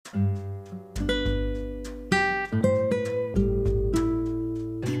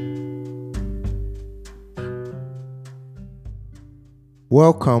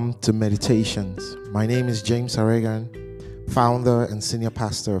Welcome to Meditations. My name is James Aregan, founder and senior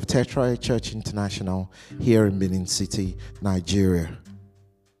pastor of Tetra Church International here in Benin City, Nigeria.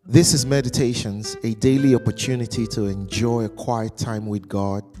 This is Meditations, a daily opportunity to enjoy a quiet time with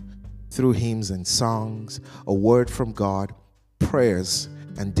God through hymns and songs, a word from God, prayers,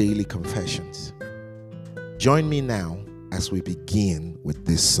 and daily confessions. Join me now as we begin with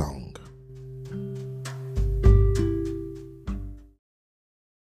this song.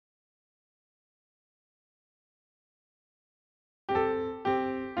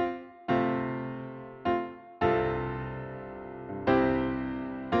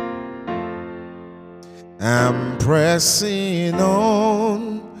 I'm pressing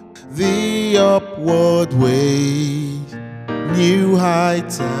on the upward way, new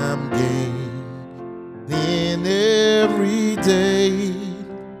heights I'm gaining every day,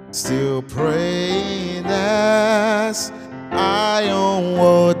 still praying as I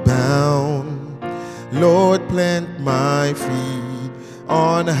onward bound. Lord, plant my feet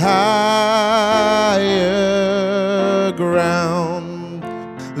on higher ground.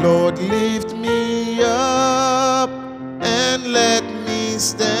 Lord, lift me up and let me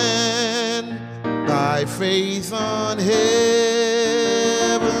stand by faith on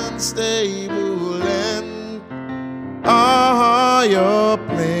heaven's stable and a higher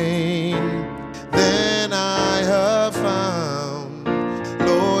plane than I have found.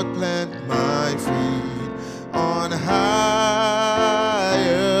 Lord, plant my feet on higher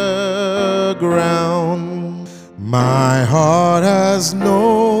ground. My heart has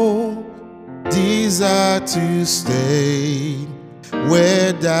no desire to stay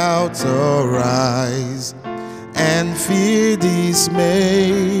where doubts arise and fear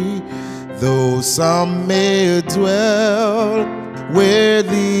dismay, though some may dwell where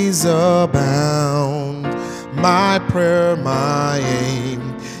these abound. My prayer, my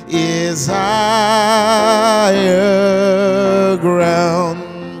aim is higher ground.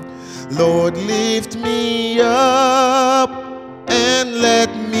 Lord, lift me up and let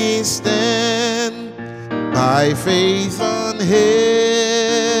me stand by faith on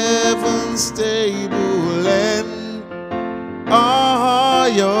heaven's stable and a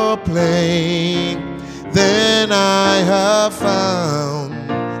higher plane than I have found.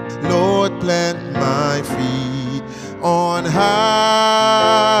 Lord, plant my feet on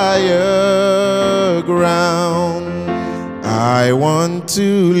higher ground. I want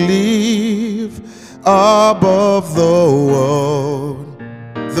to live above the world,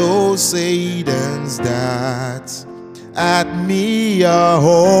 those Satan's darts at me are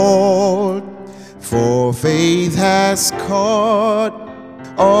hold. For faith has caught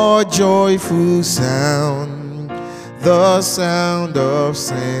a joyful sound, the sound of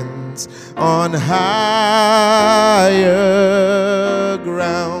saints on higher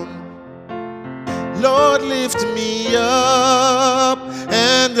ground. Lord, lift me up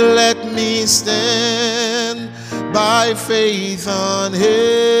and let me stand by faith on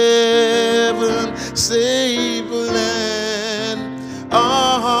heaven stable and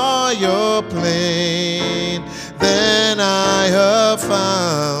a higher plane than I have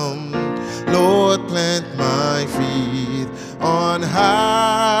found. Lord, plant my feet on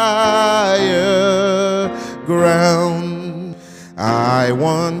higher ground. I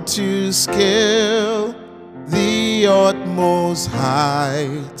want to scale the utmost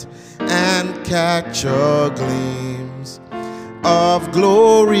height and catch a glimpse of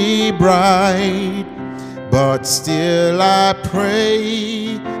glory bright, but still I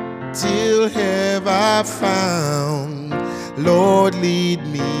pray till have I found. Lord, lead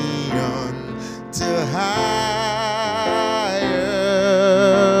me on to higher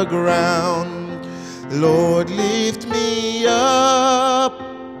ground. Lord, lift me up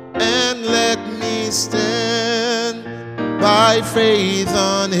and let me stand by faith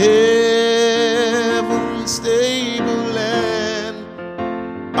on heaven's stable and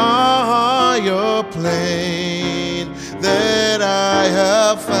a higher plane that I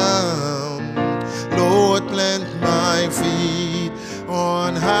have found. Lord, plant my feet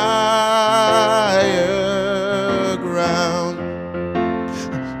on higher ground.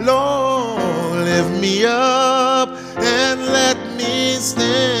 Lord, lift me up and let me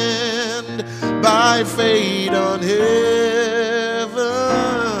stand by faith on heaven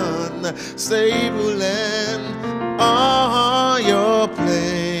stable and a higher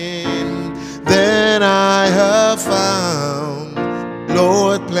plane than I have found.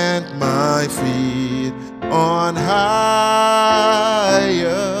 Lord, plant my feet on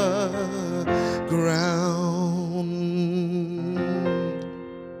higher ground.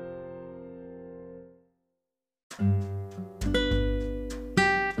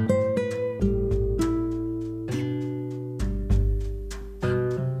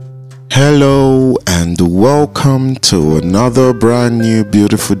 Hello and welcome to another brand new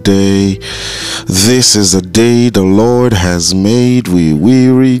beautiful day. This is a day the Lord has made. We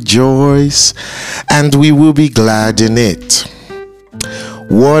will rejoice and we will be glad in it.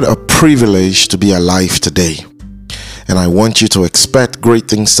 What a privilege to be alive today. And I want you to expect great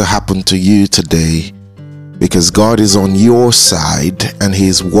things to happen to you today, because God is on your side and He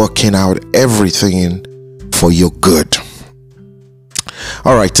is working out everything for your good.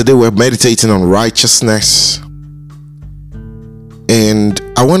 All right, today we're meditating on righteousness, and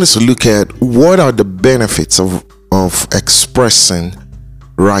I want us to look at what are the benefits of expressing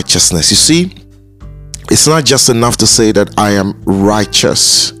righteousness. You see, it's not just enough to say that I am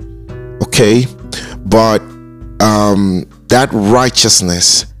righteous, okay? But that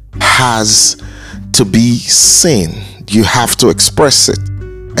righteousness has to be seen. You have to express it,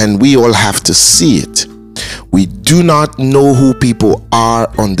 and we all have to see it. We do not know who people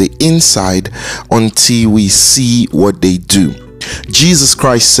are on the inside until we see what they do. Jesus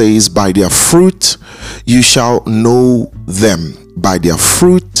Christ says, by their fruit you shall know them. By their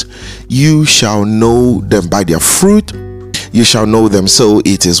fruit you shall know them. By their fruit you shall know them. So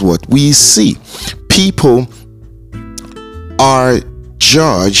it is what we see. People are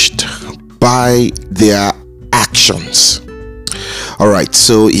judged by their actions. All right,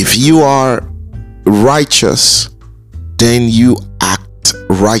 so if you are righteous, then you act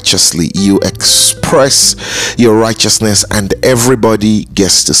righteously. You express your righteousness and everybody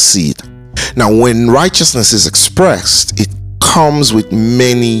gets to see it. Now, when righteousness is expressed, it comes with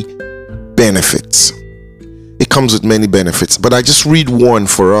many benefits. It comes with many benefits. But I just read one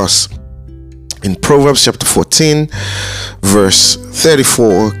for us. In Proverbs chapter 14, verse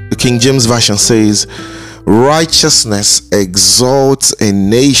 34, the King James Version says, righteousness exalts a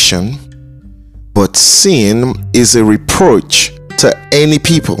nation, but sin is a reproach to any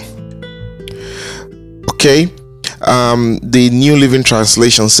people. Okay, the New Living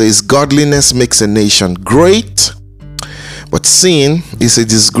Translation says, godliness makes a nation great, but sin is a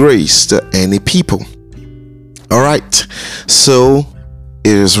disgrace to any people. All right, so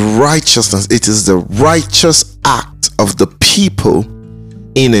it is righteousness. It is the righteous act of the people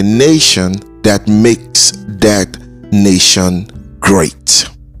in a nation that makes that nation great.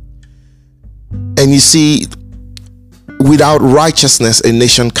 And you see, without righteousness, a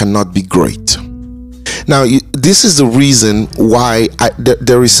nation cannot be great. Now, this is the reason why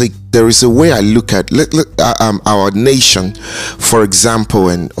there is a way I look at our nation, for example.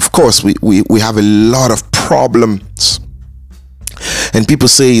 And of course, we have a lot of problems, and people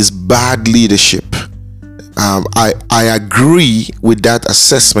say it's bad leadership. I agree with that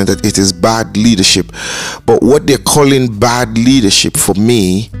assessment that it is bad leadership, but what they're calling bad leadership for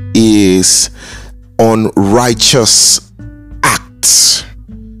me is unrighteous acts,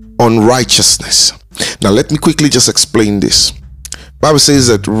 unrighteousness. Now let me quickly just explain this. Bible says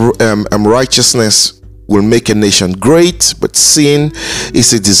that righteousness will make a nation great, but sin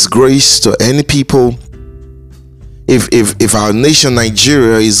is a disgrace to any people. If our nation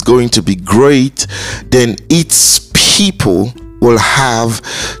Nigeria is going to be great, then its people will have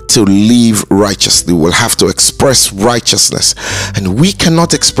to live righteously, will have to express righteousness. And we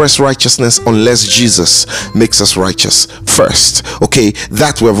cannot express righteousness unless Jesus makes us righteous first. Okay,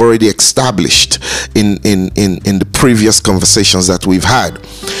 that we have already established in the previous conversations that we've had.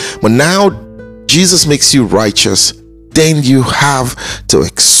 But now Jesus makes you righteous, then you have to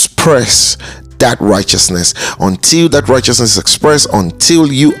express that righteousness. Until that righteousness is expressed,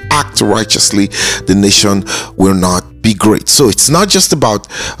 until you act righteously, the nation will not be great. So it's not just about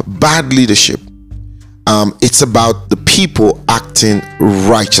bad leadership, it's about the people acting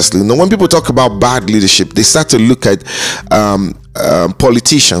righteously. Now, when people talk about bad leadership, they start to look at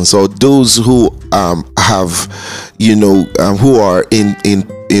politicians or those who have, who are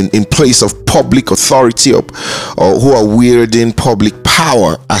in place of public authority, or who are wielding public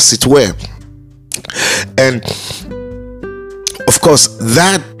power, as it were. And of course,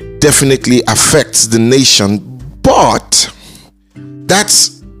 that definitely affects the nation, but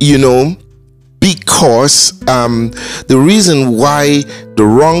that's, because the reason why the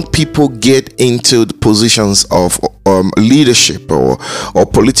wrong people get into the positions of leadership or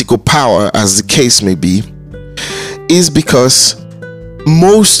political power, as the case may be, is because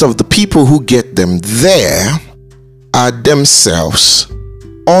most of the people who get them there are themselves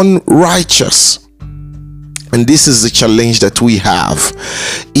unrighteous. And this is the challenge that we have.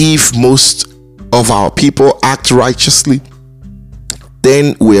 If most of our people act righteously,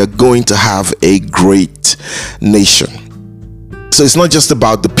 then we are going to have a great nation. So it's not just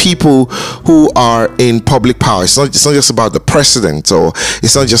about the people who are in public power. It's not just about the president, or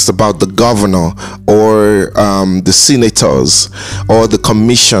it's not just about the governor, or the senators, or the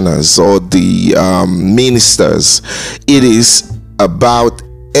commissioners, or the ministers. It is about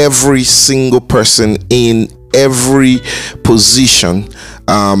every single person in every position,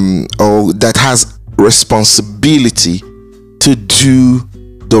 or that has responsibility to do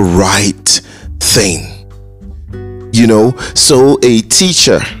the right thing. So a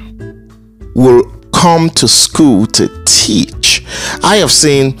teacher will come to school to teach. I have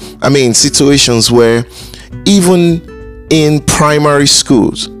seen, situations where even in primary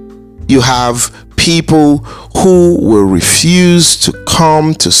schools, you have people who will refuse to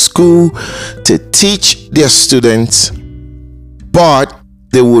come to school to teach their students, but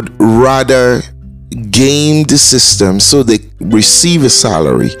they would rather game the system so they receive a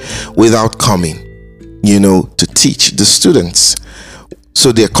salary without coming, to teach the students.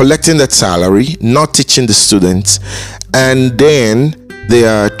 So they're collecting that salary, not teaching the students, and then they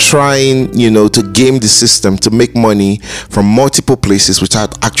are trying, to game the system to make money from multiple places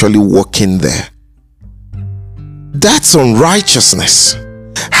without actually working there. That's unrighteousness.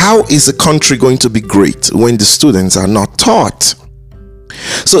 How is a country going to be great when the students are not taught?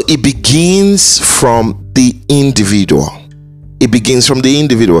 So it begins from the individual. It begins from the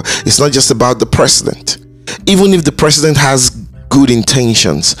individual. It's not just about the president. Even if the president has good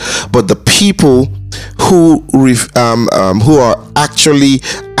intentions, but the people who are actually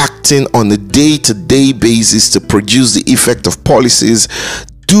acting on a day-to-day basis to produce the effect of policies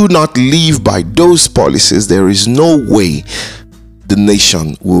do not live by those policies, there is no way the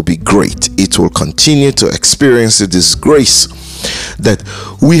nation will be great. It will continue to experience the disgrace that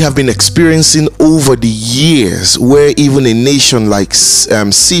we have been experiencing over the years, where even a nation like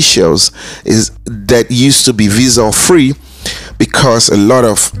Seychelles that used to be visa free, because a lot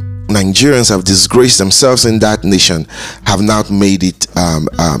of Nigerians have disgraced themselves in that nation, have now made it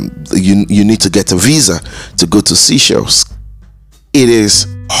you need to get a visa to go to Seychelles. It is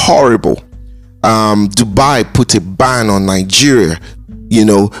horrible. Dubai put a ban on Nigeria.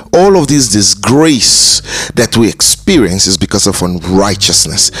 All of this disgrace that we experience is because of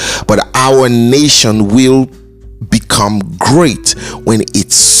unrighteousness. But our nation will become great when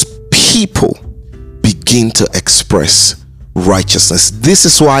its people begin to express righteousness. This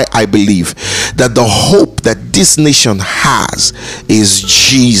is why I believe that the hope that this nation has is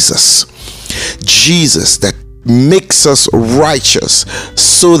Jesus. Jesus that makes us righteous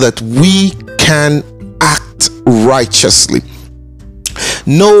so that we can act righteously.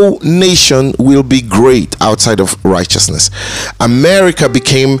 No nation will be great outside of righteousness. America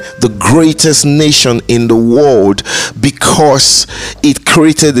became the greatest nation in the world because it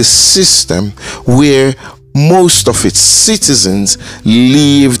created a system where most of its citizens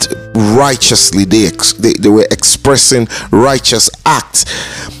lived righteously. They were expressing righteous acts,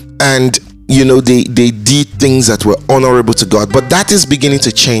 and they did things that were honorable to God. But that is beginning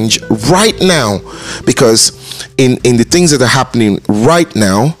to change right now, because in the things that are happening right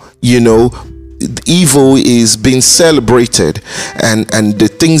now, evil is being celebrated, and the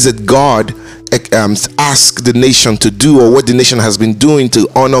things that God ask the nation to do, or what the nation has been doing to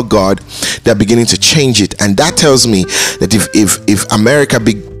honor God, they're beginning to change it. And that tells me that if America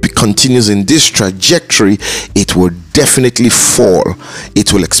continues in this trajectory, it will definitely fall.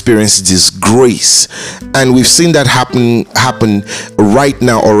 It will experience disgrace, and we've seen that happen right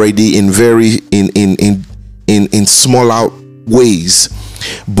now already in smaller ways.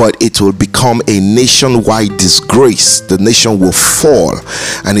 But it will become a nationwide disgrace. The nation will fall,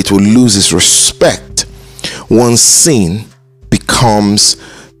 and it will lose its respect once sin becomes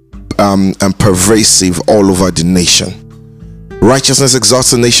pervasive all over the nation. Righteousness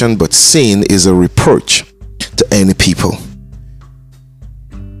exalts a nation, but sin is a reproach to any people.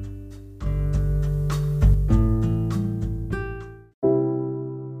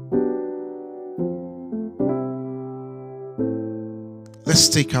 Let's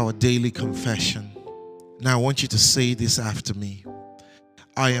take our daily confession. Now I want you to say this after me.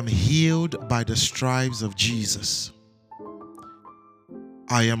 I am healed by the stripes of Jesus.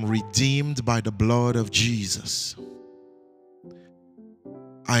 I am redeemed by the blood of Jesus.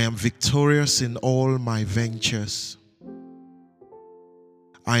 I am victorious in all my ventures.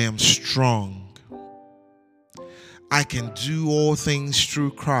 I am strong. I can do all things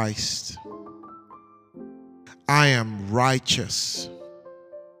through Christ. I am righteous.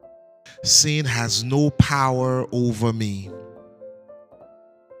 Sin has no power over me.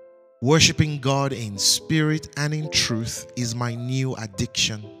 Worshiping God in spirit and in truth is my new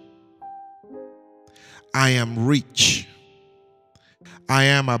addiction. I am rich. I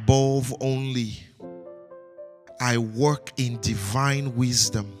am above only. I work in divine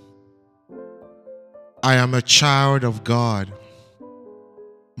wisdom. I am a child of God.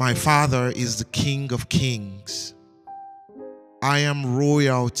 My Father is the King of Kings. I am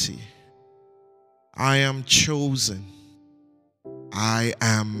royalty. I am chosen. I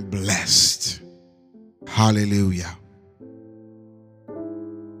am blessed. Hallelujah.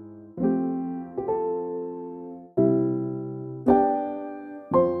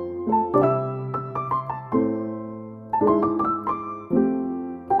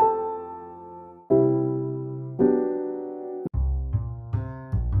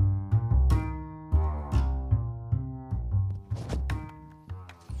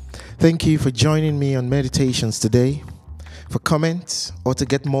 Thank you for joining me on Meditations today. For comments or to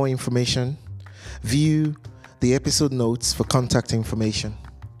get more information, view the episode notes for contact information.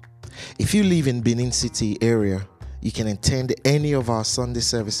 If you live in Benin City area, you can attend any of our Sunday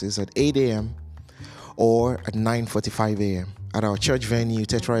services at 8 a.m. or at 9:45 a.m. at our church venue,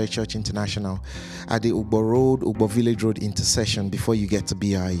 Tetraya Church International, at the Ugbo Village Road intersection before you get to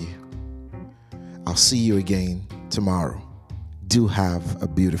BIU. I'll see you again tomorrow. Do have a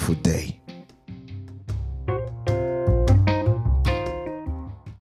beautiful day.